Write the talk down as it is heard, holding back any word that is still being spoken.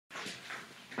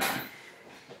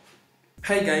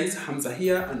Hi guys, Hamza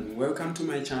here and welcome to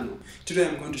my channel. Today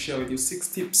I'm going to share with you 6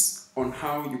 tips on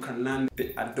how you can learn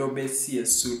the Adobe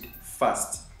CS Suite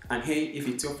fast. And hey, if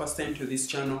it's your first time to this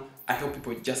channel, I help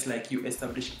people just like you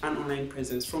establish an online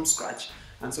presence from scratch.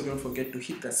 And so don't forget to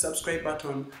hit the subscribe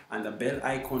button and the bell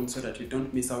icon so that you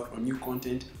don't miss out on new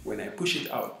content when I push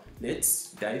it out.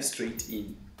 Let's dive straight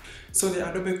in. So the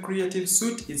Adobe Creative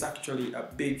Suite is actually a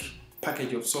big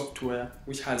package of software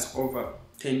which has over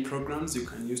 10 programs you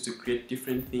can use to create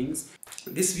different things.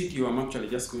 This video I'm actually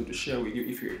just going to share with you,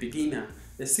 if you're a beginner,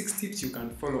 the 6 tips you can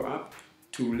follow up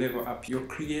to level up your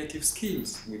creative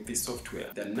skills with this software.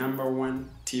 The number 1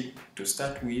 tip to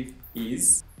start with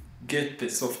is get the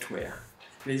software.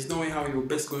 There's no way how you're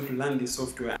best going to learn this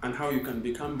software and how you can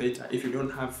become better if you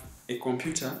don't have a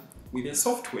computer with a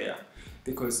software.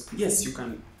 Because yes, you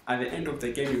can, at the end of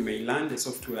the game, you may learn the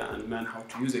software and learn how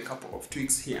to use a couple of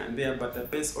tweaks here and there, but the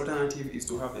best alternative is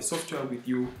to have a software with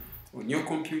you on your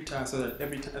computer so that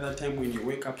every other time when you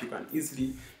wake up, you can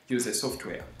easily use the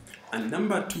software. And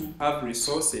number 2, have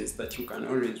resources that you can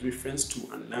always reference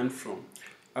to and learn from.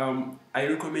 I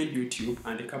recommend YouTube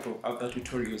and a couple of other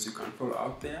tutorials you can follow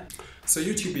out there. So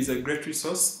YouTube is a great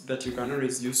resource that you can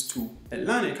always use to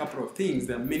learn a couple of things.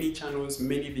 There are many channels,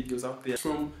 many videos out there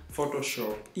from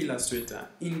Photoshop, Illustrator,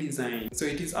 InDesign. So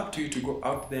it is up to you to go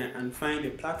out there and find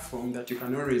a platform that you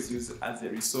can always use as a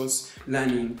resource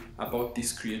learning about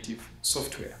this creative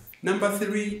software. Number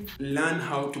 3, learn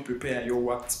how to prepare your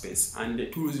workspace and the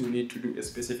tools you need to do a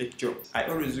specific job. I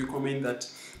always recommend that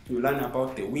you learn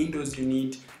about the windows you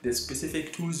need, the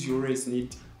specific tools you always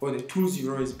need, or the tools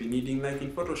you always be needing. Like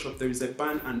in Photoshop, there is a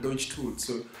ban and dodge tool.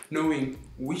 So knowing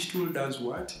which tool does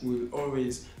what will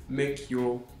always make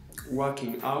your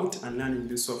working out and learning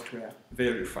this software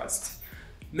very fast.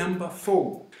 Number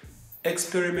 4,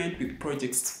 experiment with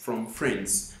projects from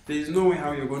friends. There is no way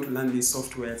how you're going to learn these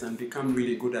softwares and become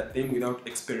really good at them without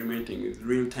experimenting with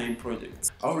real-time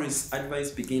projects. I always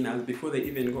advise beginners, before they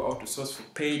even go out to source for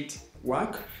paid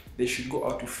work, they should go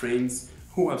out to friends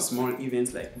who have small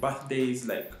events like birthdays,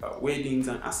 like weddings,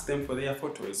 and ask them for their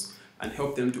photos and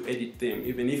help them to edit them,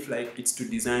 even if like it's to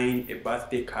design a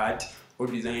birthday card or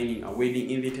designing a wedding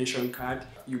invitation card.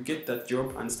 You get that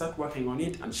job and start working on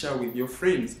it and share with your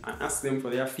friends and ask them for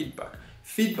their feedback.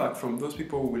 Feedback from those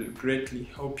people will greatly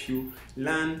help you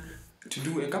learn to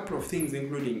do a couple of things,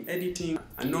 including editing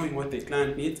and knowing what the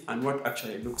client needs and what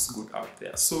actually looks good out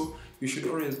there. So you should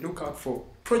always look out for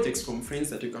projects from friends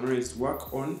that you can always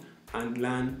work on and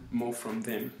learn more from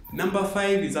them. Number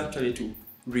 5 is actually to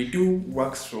redo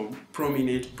works from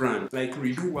prominent brands. Like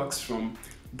redo works from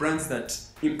brands that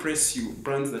impress you,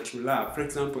 brands that you love. For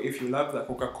example, if you love the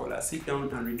Coca-Cola, sit down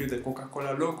and redo the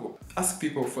Coca-Cola logo. Ask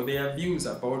people for their views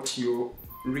about your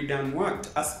redone work.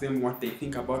 Ask them what they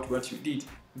think about what you did.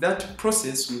 That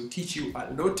process will teach you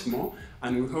a lot more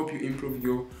and will help you improve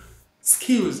your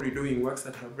skills redoing works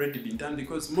that have already been done,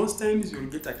 because most times you'll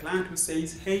get a client who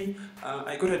says, hey,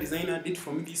 I got a designer did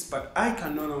for me this, but I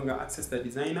can no longer access the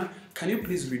designer. Can you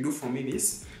please redo for me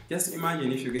this? Just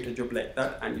imagine if you get a job like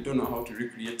that and you don't know how to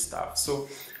recreate stuff. So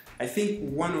I think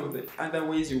one of the other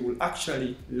ways you will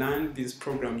actually learn these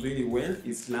programs really well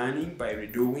is learning by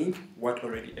redoing what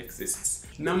already exists.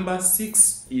 Number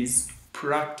 6 is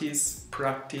practice,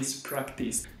 practice,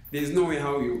 practice. There's no way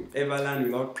how you ever learn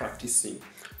without practicing.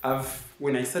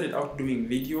 When I started out doing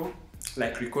video,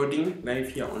 like recording live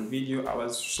here on video, I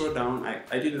was so down.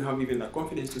 I didn't have even the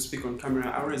confidence to speak on camera.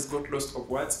 I always got lost of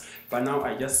words, but now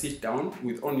I just sit down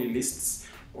with only lists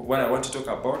of what I want to talk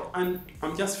about and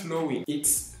I'm just flowing.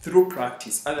 It's through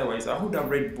practice. Otherwise, I would have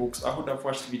read books, I would have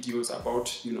watched videos about,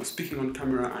 speaking on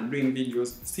camera and doing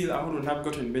videos. Still, I wouldn't have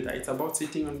gotten better. It's about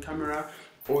sitting on camera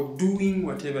or doing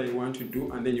whatever you want to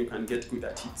do, and then you can get good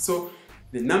at it. So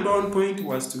the number 1 point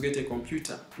was to get a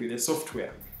computer with a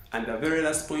software. And the very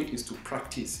last point is to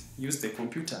practice. Use the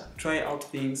computer, try out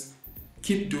things,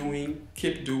 keep doing,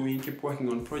 keep working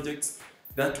on projects.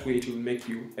 That way it will make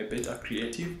you a better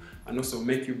creative and also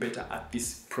make you better at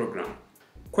this program.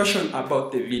 Question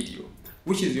about the video.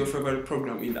 Which is your favorite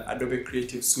program in the Adobe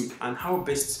Creative Suite and how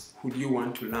best would you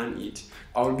want to learn it?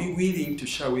 I'll be willing to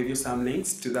share with you some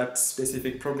links to that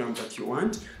specific program that you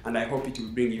want, and I hope it will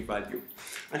bring you value.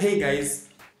 And hey guys,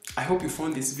 I hope you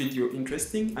found this video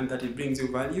interesting and that it brings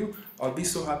you value. I'll be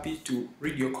so happy to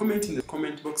read your comment in the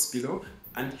comment box below,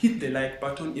 and hit the like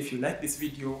button if you like this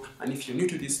video. And if you're new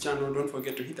to this channel, don't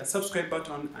forget to hit the subscribe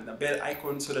button and the bell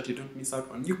icon so that you don't miss out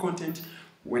on new content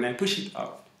when I push it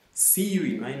out. See you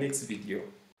in my next video.